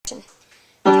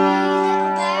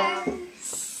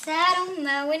in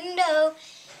my window,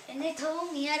 and they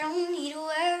told me I don't need to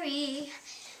worry.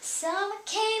 Summer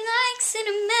came like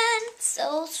cinnamon,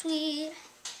 so sweet.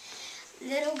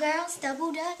 Little girls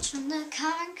double dutch on the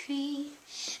concrete.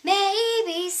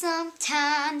 Maybe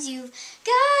sometimes you've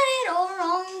got it all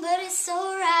wrong, but it's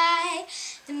alright.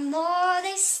 The more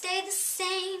they stay the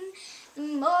same, the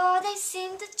more they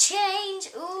seem to change.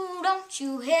 Ooh, don't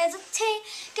you hesitate,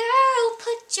 girl,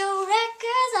 put your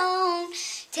records on.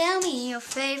 Tell me your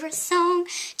favorite song.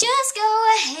 Just go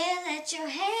ahead, let your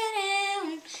hair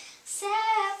down.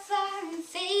 Sapphire and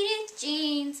faded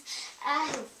jeans, I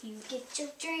hope you get your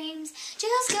dreams.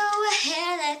 Just go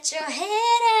ahead, let your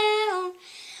hair down.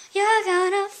 You're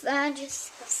gonna find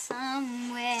yourself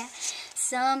somewhere,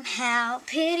 somehow.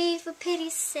 Pity for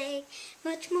pity's sake,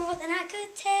 much more than I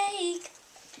could take.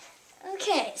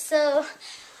 Okay, so,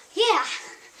 yeah.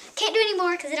 Can't do any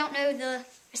more because I don't know the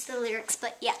rest of the lyrics,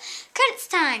 but yeah. Credits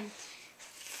time.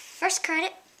 First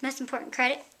credit, most important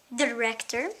credit, the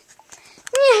director.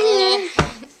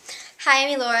 Hi,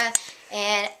 I'm Elora,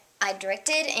 and I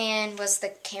directed and was the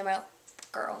camera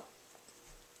girl.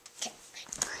 Okay.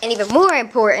 And even more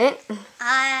important,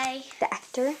 I the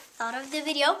actor thought of the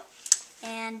video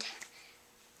and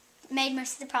made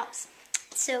most of the props.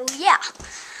 So yeah.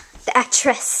 the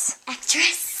actress.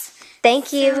 Actress.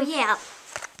 Thank you. So yeah.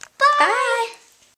 Bye.